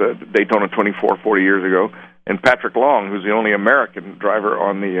chief at the Daytona 24 40 years ago, and Patrick Long, who's the only American driver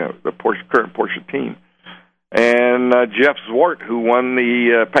on the current Porsche team. And Jeff Zwart, who won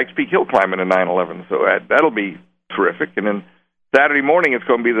the Pikes Peak Hill Climb in a 911. So that'll be terrific. And then Saturday morning, it's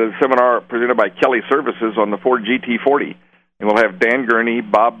going to be the seminar presented by Kelly Services on the Ford GT40. And we'll have Dan Gurney,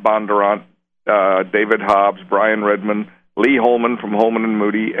 Bob Bondurant, David Hobbs, Brian Redmond, Lee Holman from Holman and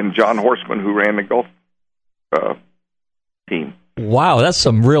Moody, and John Horseman, who ran the Gulf team. Wow, that's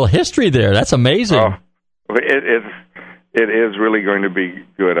some real history there. That's amazing. It is really going to be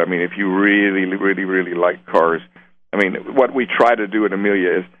good. I mean, if you really, really, really like cars, I mean, what we try to do at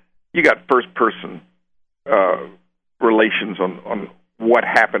Amelia is you got first-person relations on what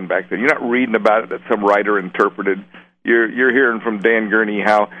happened back then. You're not reading about it that some writer interpreted. You're hearing from Dan Gurney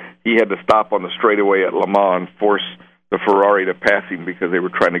how he had to stop on the straightaway at Le Mans and force the Ferrari to pass him because they were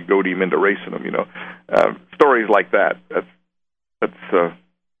trying to goad him into racing him. Stories like that. That's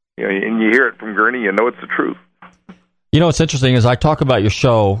and you hear it from Gurney, you know it's the truth. What's interesting is I talk about your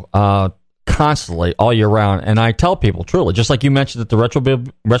show constantly all year round, and I tell people, truly, just like you mentioned that the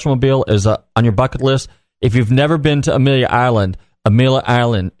Retromobile is on your bucket list, if you've never been to Amelia Island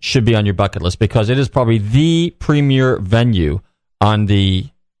should be on your bucket list because it is probably the premier venue on the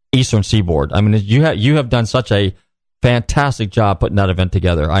Eastern Seaboard. I mean, you have done such a fantastic job putting that event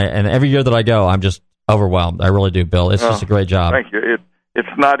together. And every year that I go, I'm just overwhelmed. I really do, Bill. It's just a great job. Thank you. It's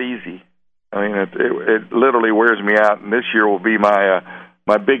not easy. I mean, it literally wears me out, and this year will be my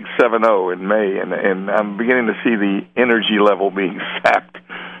big 7-0 in May, and I'm beginning to see the energy level being sapped.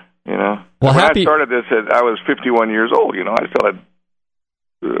 Well, when I started this, I was 51 years old. I still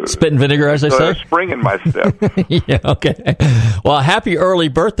had spit and vinegar, as they say. Spring in my step. Yeah. Okay. Well, happy early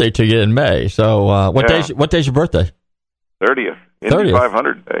birthday to you in May. So, what day's your birthday? 30th. Indy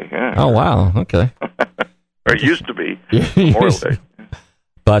 500 day. Yeah. Oh wow. Okay. Or it used to be Memorial Day.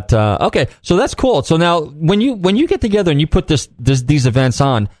 But okay, so that's cool. So now, when you get together and you put these events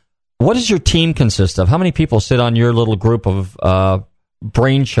on, what does your team consist of? How many people sit on your little group of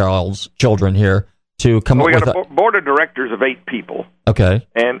children here to come up with? We got a board of directors of 8 people. Okay.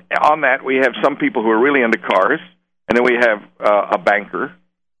 And on that, we have some people who are really into cars, and then we have a banker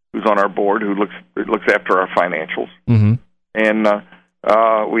who's on our board who looks after our financials, and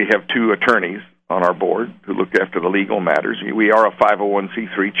we have 2 attorneys on our board who look after the legal matters. We are a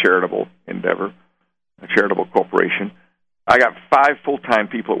 501c3 charitable endeavor, a charitable corporation. I got 5 full-time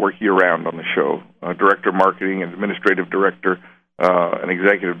people that work year-round on the show, director of marketing, an administrative director, an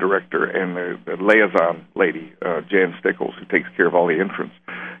executive director, and the liaison lady, Jan Stickles, who takes care of all the entrance.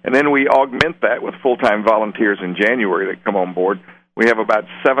 And then we augment that with full-time volunteers in January that come on board. We have about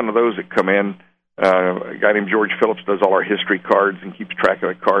 7 of those that come in. A guy named George Phillips does all our history cards and keeps track of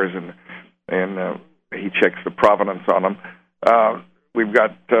the cars, and he checks the provenance on them. We've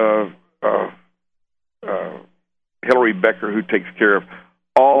got Hillary Becker, who takes care of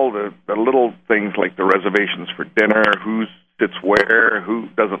all the little things like the reservations for dinner, who sits where, who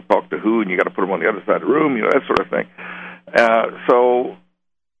doesn't talk to who, and you got to put them on the other side of the room, that sort of thing. So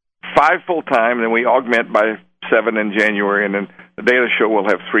 5 full-time, and then we augment by 7 in January, and then the day of the show we'll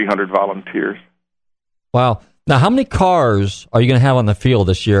have 300 volunteers. Wow. Now, how many cars are you going to have on the field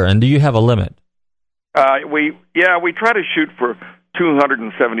this year, and do you have a limit? We try to shoot for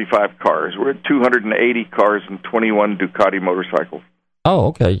 275 cars. We're at 280 cars and 21 Ducati motorcycles. Oh,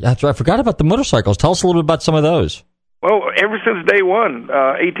 okay. That's right. I forgot about the motorcycles. Tell us a little bit about some of those. Well, ever since day one,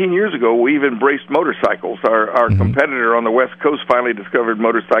 18 years ago, we've embraced motorcycles. Our competitor on the West Coast finally discovered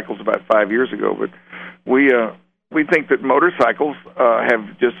motorcycles about 5 years ago, but we think that motorcycles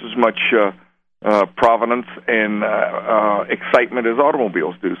have just as much provenance and excitement as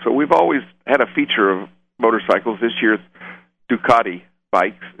automobiles do. So we've always had a feature of motorcycles. This year's Ducati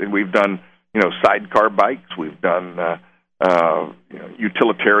bikes, and we've done sidecar bikes. We've done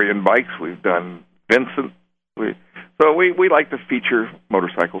utilitarian bikes. We've done Vincent. So we like to feature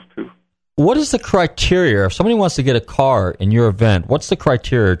motorcycles too. What is the criteria if somebody wants to get a car in your event? What's the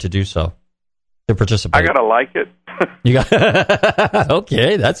criteria to do so, to participate? I gotta like it. You got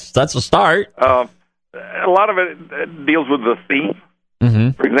okay. That's a start. A lot of it deals with the theme.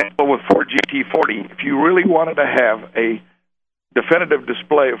 Mm-hmm. For example, with Ford GT40, if you really wanted to have a definitive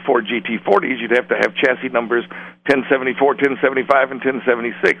display of Ford GT40s, you'd have to have chassis numbers 1074, 1075, and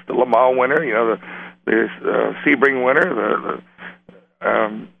 1076. The Le Mans winner, the Sebring winner,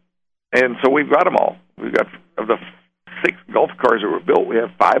 and so we've got them all. We've got, of the 6 Gulf cars that were built, we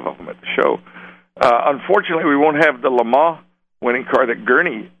have 5 of them at the show. Unfortunately, we won't have the Le Mans winning car that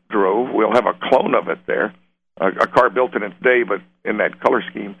Gurney drove. We'll have a clone of it there, a car built in its day, but in that color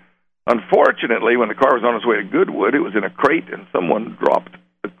scheme. Unfortunately, when the car was on its way to Goodwood, it was in a crate, and someone dropped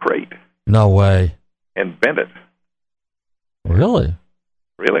the crate. No way. And bent it. Really?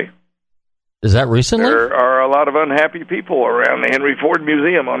 Really. Is that recently? There are a lot of unhappy people around the Henry Ford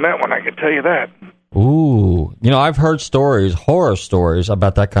Museum on that one, I can tell you that. Ooh. I've heard stories, horror stories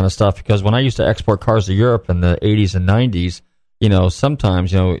about that kind of stuff, because when I used to export cars to Europe in the 80s and 90s,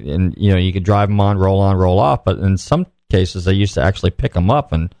 sometimes, you could drive them on, roll off, but in some cases they used to actually pick them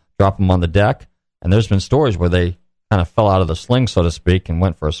up and drop them on the deck, and there's been stories where they kind of fell out of the sling, so to speak, and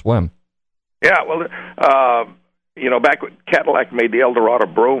went for a swim. Yeah, well, back when Cadillac made the Eldorado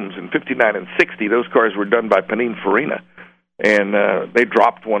Bromes in 59 and 60, those cars were done by Pininfarina, and they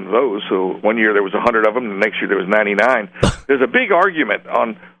dropped one of those. So one year there was 100 of them, and the next year there was 99. There's a big argument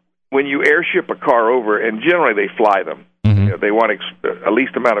on when you airship a car over, and generally they fly them. Mm-hmm. They want a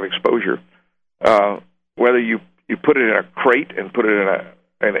least amount of exposure. Whether you put it in a crate and put it in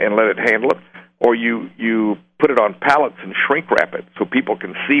and let it handle it, or you put it on pallets and shrink wrap it so people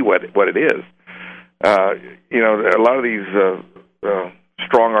can see what it is. A lot of these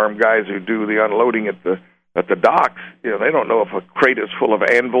strong-arm guys who do the unloading at the docks, they don't know if a crate is full of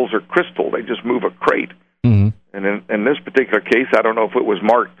anvils or crystal. They just move a crate. Mm-hmm. And in this particular case, I don't know if it was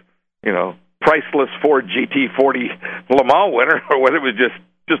marked, priceless Ford GT40 Le Mans winner, or whether it was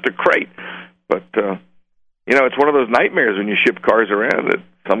just a crate. But it's one of those nightmares when you ship cars around that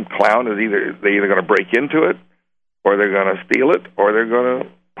some clown is either going to break into it, or they're going to steal it, or they're going to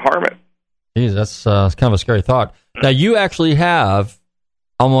harm it. Geez, that's kind of a scary thought. Now, you actually have,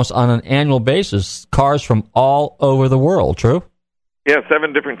 almost on an annual basis, cars from all over the world, true? Yeah,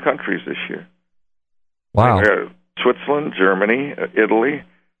 7 different countries this year. Wow. Switzerland, Germany, Italy,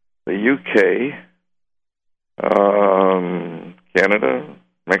 the UK, Canada,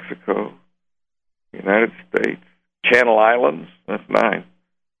 Mexico, United States, Channel Islands, that's 9.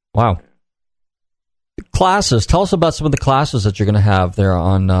 Wow. Classes. Tell us about some of the classes that you're going to have there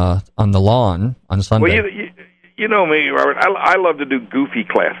on the lawn on Sunday. Well, you know me, Robert. I love to do goofy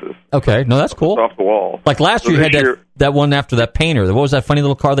classes. Okay, no, that's cool. Off the wall. Like last year, you had that one after that painter. What was that funny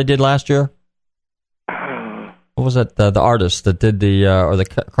little car they did last year? What was that? The artist that did or the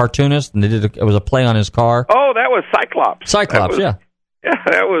cartoonist, and it was a play on his car. Oh, that was Cyclops. Cyclops, yeah. Yeah,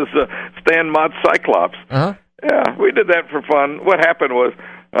 that was Stan Mott's Cyclops. Uh-huh. Yeah, we did that for fun. What happened was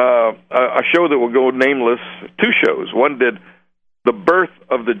a show that will go nameless, 2 shows. One did the birth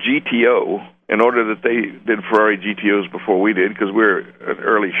of the GTO, in order that they did Ferrari GTOs before we did, because we're an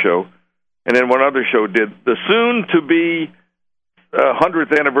early show. And then one other show did the soon-to-be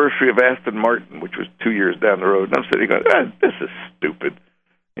 100th anniversary of Aston Martin, which was 2 years down the road. And I'm sitting going, this is stupid.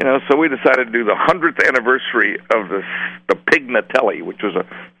 So we decided to do the 100th anniversary of the Pignatelli, which was a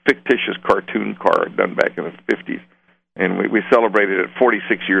fictitious cartoon car done back in the 50s. And we celebrated it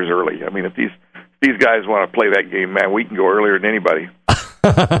 46 years early. I mean, if these guys want to play that game, man, we can go earlier than anybody.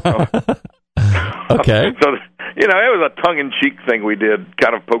 Okay. So, it was a tongue-in-cheek thing we did,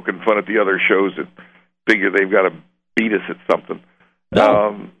 kind of poking fun at the other shows that figure they've got to beat us at something.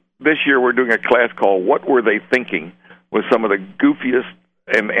 No. This year we're doing a class called What Were They Thinking? With some of the goofiest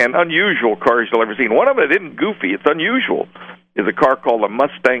and unusual cars you'll ever see. One of it isn't goofy, it's unusual, is a car called the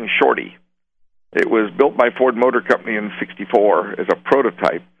Mustang Shorty. It was built by Ford Motor Company in '64 as a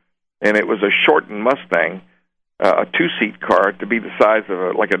prototype, and it was a shortened Mustang, a two-seat car to be the size of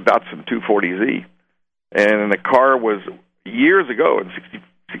a Datsun 240Z. And the car was, years ago, in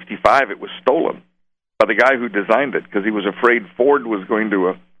 '65, it was stolen by the guy who designed it because he was afraid Ford was going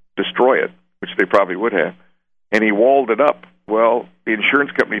to destroy it, which they probably would have. And he walled it up. Well, the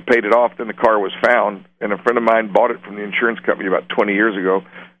insurance company paid it off, then the car was found, and a friend of mine bought it from the insurance company about 20 years ago,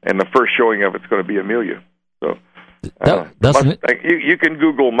 and the first showing of it's going to be Amelia. So you can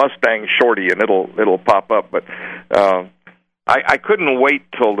Google Mustang Shorty, and it'll pop up. But I couldn't wait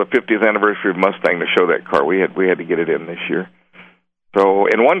till the 50th anniversary of Mustang to show that car. We had to get it in this year. So,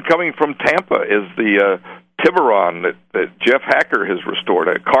 and one coming from Tampa is the Tiburon that Jeff Hacker has restored,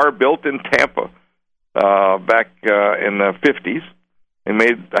 a car built in Tampa back in the 50s, and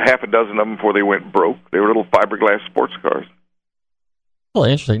made a half a dozen of them before they went broke. They were little fiberglass sports cars.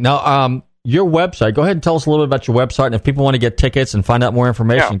 Really interesting. Now, your website, go ahead and tell us a little bit about your website, and if people want to get tickets and find out more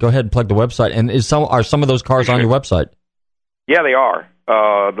information, go ahead and plug the website. And are some of those cars on your website? Yeah, they are.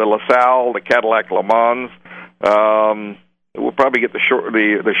 The LaSalle, the Cadillac Le Mans. We'll probably get the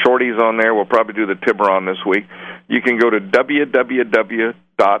shorties on there. We'll probably do the Tiburon this week. You can go to www.amelia,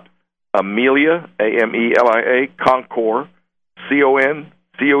 AMELIA, Concours,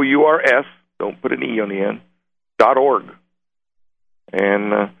 CONCOURS, don't put an E on the end, .org.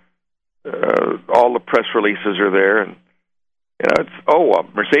 And all the press releases are there. And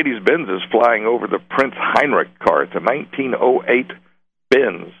Mercedes-Benz is flying over the Prince Heinrich car. It's a 1908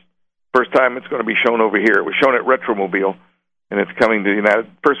 Benz. First time it's going to be shown over here. It was shown at Retromobile, and it's coming to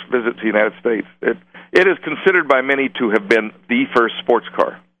first visit to the United States. It is considered by many to have been the first sports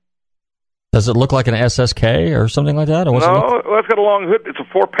car. Does it look like an SSK or something like that? Or it's got a long hood. It's a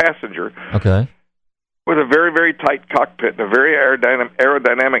 4-passenger. Okay. With a very, very tight cockpit and a very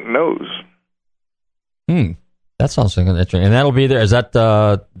aerodynamic nose. That sounds interesting. And that'll be there. Is there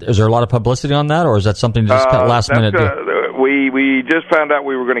a lot of publicity on that, or is that something just last minute? We just found out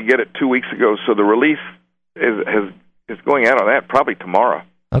we were going to get it 2 weeks ago, so the release is going out on that probably tomorrow.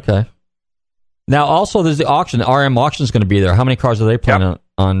 Okay. Now, also, there's the auction. RM Auction is going to be there. How many cars are they planning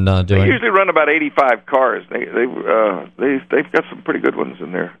on doing? They usually run about 85 cars. They've got some pretty good ones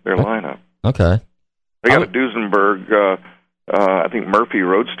in their lineup. Okay. They got a Duesenberg, I think Murphy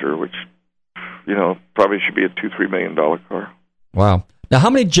Roadster, which probably should be a $2-3 million car. Wow. Now, how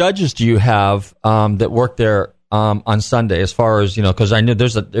many judges do you have that work there on Sunday? As far as because I know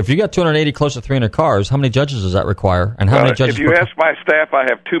if you got 280, close to 300 cars, how many judges does that require? And how many judges? If you ask my staff, I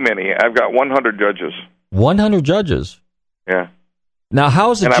have too many. I've got 100 judges. 100 judges. Yeah. Now, how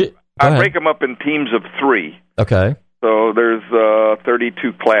is it? I break them up in teams of 3. Okay. So there's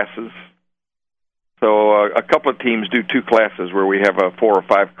 32 classes. So a couple of teams do 2 classes where we have a 4 or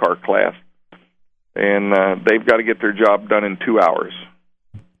 5 car class, and they've got to get their job done in 2 hours.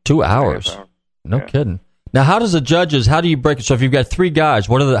 2 hours? No kidding. Now, how do you break it? So if you've got 3 guys,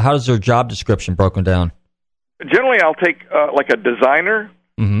 how is their job description broken down? Generally, I'll take like a designer,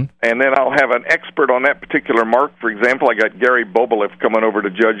 and then I'll have an expert on that particular marque. For example, I got Gary Bobolev coming over to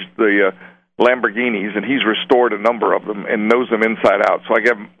judge the Lamborghinis, and he's restored a number of them and knows them inside out. So I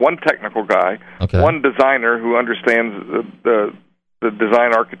get one technical guy, one designer who understands the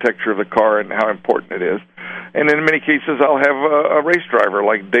design architecture of the car and how important it is. And in many cases, I'll have a race driver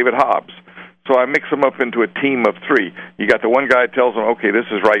like David Hobbs. So I mix them up into a team of 3. You got the one guy that tells them, okay, this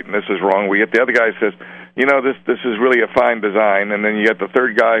is right and this is wrong. We get the other guy who says, this is really a fine design. And then you got the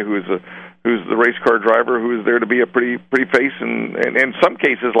third guy who's the race car driver who is there to be a pretty face. And in some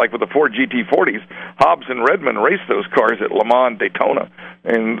cases, like with the Ford GT40s, Hobbs and Redmond race those cars at Le Mans, Daytona.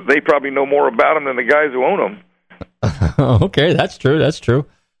 And they probably know more about them than the guys who own them. Okay, that's true.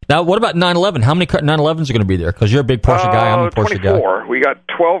 Now, what about 911? How many 911s are going to be there? Because you're a big Porsche guy. I'm a Porsche 24. guy. We got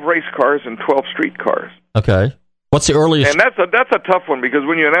 12 race cars and 12 street cars. Okay. What's the earliest? And that's a tough one because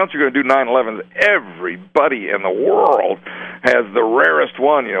when you announce you're going to do 911s, everybody in the world has the rarest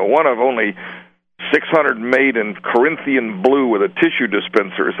one. One of only 600 made in Corinthian blue with a tissue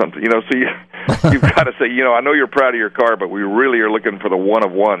dispenser or something. So you've got to say, I know you're proud of your car, but we really are looking for the one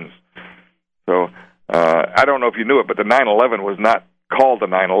of ones. So I don't know if you knew it, but the 911 was not called a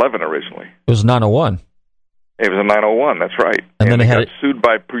 911 originally. It was 901. It was a 901, that's right. And then they got sued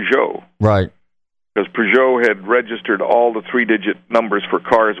by Peugeot. Right. Because Peugeot had registered all the 3-digit numbers for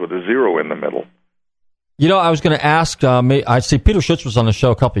cars with a 0 in the middle. I was going to ask. I see Peter Schutz was on the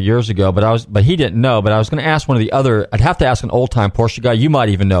show a couple of years ago, but he didn't know. But I was going to ask one of the other. I'd have to ask an old time Porsche guy. You might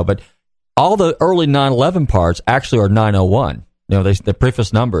even know, but all the early 911 parts actually are 901. The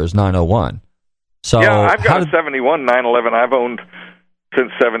preface number is 901. So yeah, I've got a 71 911 I've owned since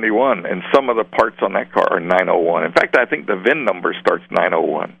 71, and some of the parts on that car are 901. In fact, I think the VIN number starts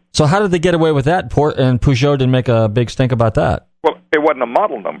 901. So how did they get away with that? And Peugeot didn't make a big stink about that? Well, it wasn't a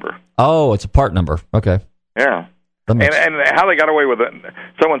model number. Oh, it's a part number. Okay. Yeah. And how they got away with it,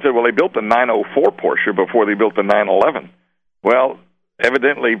 someone said, well, they built the 904 Porsche before they built the 911. Well,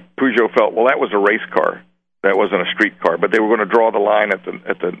 evidently, Peugeot felt, well, that was a race car. That wasn't a street car, but they were going to draw the line at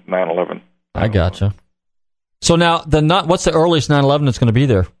the 911. I gotcha. So now, what's the earliest 911 that's going to be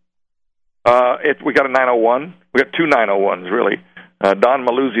there? We got a 901. We got two 901s, really. Don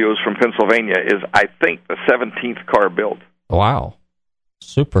Maluzio's from Pennsylvania is, I think, the 17th car built. Wow,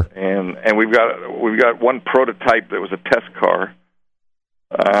 super. And we've got one prototype that was a test car,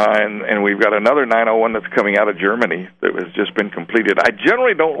 and we've got another 901 that's coming out of Germany that has just been completed. I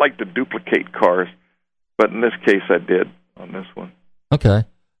generally don't like to duplicate cars, but in this case, I did on this one. Okay.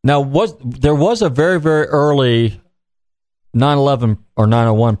 Now, there was a very, very early 911 or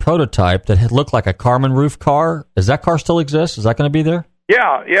 901 prototype that had looked like a Carmen roof car. Does that car still exist? Is that going to be there?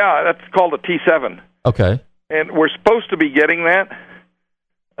 Yeah, that's called a T7. Okay. And we're supposed to be getting that,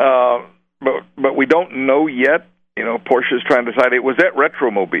 but we don't know yet. Porsche's trying to decide. It was at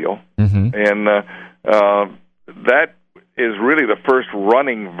Retromobile, and that is really the first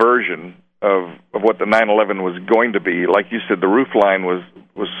running version of what the 911 was going to be. Like you said, the roof line was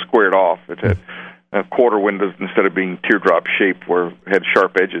squared off. It had quarter windows instead of being teardrop shaped, where it had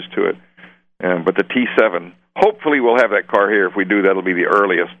sharp edges to it. But the T7, hopefully we'll have that car here. If we do, that'll be the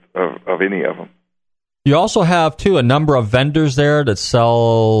earliest of any of them. You also have, too, a number of vendors there that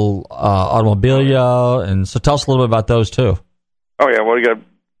sell automobilia, and so tell us a little bit about those, too. Oh, yeah, well, you got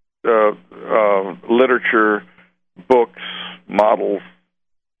literature, books, models,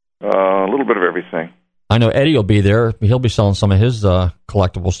 a little bit of everything. I know Eddie will be there. He'll be selling some of his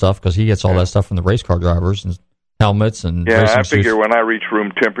collectible stuff because he gets all that stuff from the race car drivers and helmets and racing I figure suits. When I reach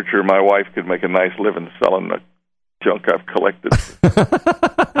room temperature, my wife could make a nice living selling the junk I've collected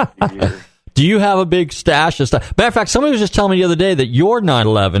for years. Do you have a big stash of stuff? Matter of fact, somebody was just telling me the other day that your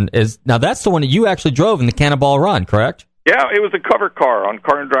 911 is, now that's the one that you actually drove in the Cannonball Run, correct? Yeah, it was a cover car on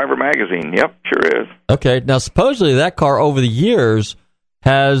Car and Driver magazine. Yep, sure is. Okay, now supposedly that car over the years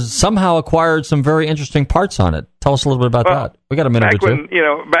has somehow acquired some very interesting parts on it. Tell us a little bit about that. We got a minute or two.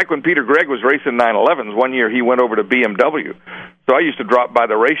 Back when Peter Gregg was racing 911s, one year he went over to BMW. So I used to drop by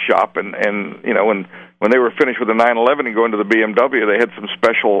the race shop, and when they were finished with the 911 and going to the BMW, they had some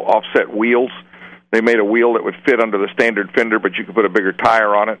special offset wheels. They made a wheel that would fit under the standard fender, but you could put a bigger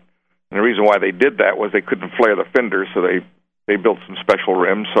tire on it. And the reason why they did that was they couldn't flare the fender, so they built some special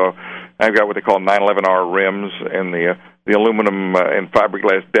rims. So I've got what they call 911R rims, and the aluminum and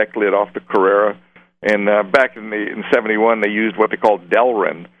fiberglass deck lid off the Carrera. And back in 71, they used what they called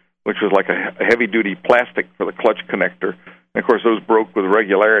Delrin, which was like a heavy-duty plastic for the clutch connector. And, of course, those broke with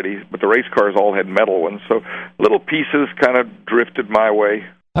regularity, but the race cars all had metal ones. So little pieces kind of drifted my way.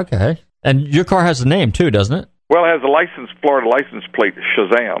 Okay. And your car has a name, too, doesn't it? Well, it has a Florida license plate,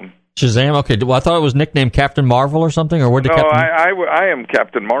 Shazam. Shazam? Okay. Well, I thought it was nicknamed Captain Marvel or something, or where did Captain... I am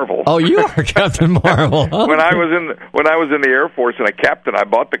Captain Marvel. Oh, you are Captain Marvel. Okay. When I was in the Air Force and a captain, I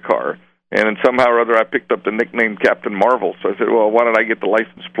bought the car. And then somehow or other, I picked up the nickname Captain Marvel. So I said, well, why don't I get the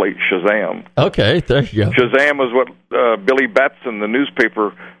license plate Shazam? Okay, there you go. Shazam was what Billy Batson, the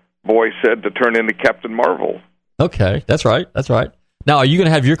newspaper boy, said to turn into Captain Marvel. Okay, that's right. Now, are you going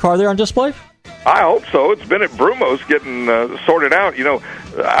to have your car there on display? I hope so. It's been at Brumos getting sorted out.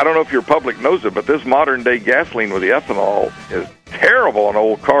 I don't know if your public knows it, but this modern-day gasoline with the ethanol is terrible on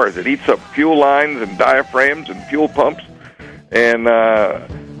old cars. It eats up fuel lines and diaphragms and fuel pumps. And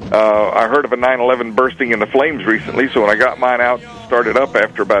I heard of a 911 bursting into flames recently, so when I got mine out and started up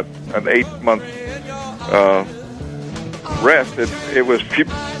after about an 8-month rest, it was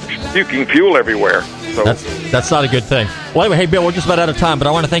puking fuel everywhere. So that's not a good thing. Well, anyway, hey, Bill, we're just about out of time, but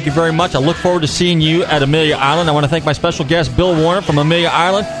I want to thank you very much. I look forward to seeing you at Amelia Island. I want to thank my special guest, Bill Warner from Amelia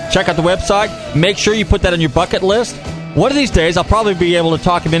Island. Check out the website. Make sure you put that on your bucket list. One of these days, I'll probably be able to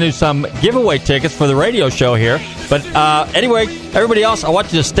talk him into some giveaway tickets for the radio show here. But anyway, everybody else, I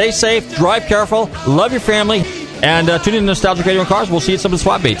want you to stay safe, drive careful, love your family, and tune in to Nostalgic Radio and Cars. We'll see you at some of the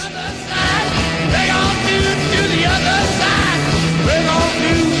swap beats.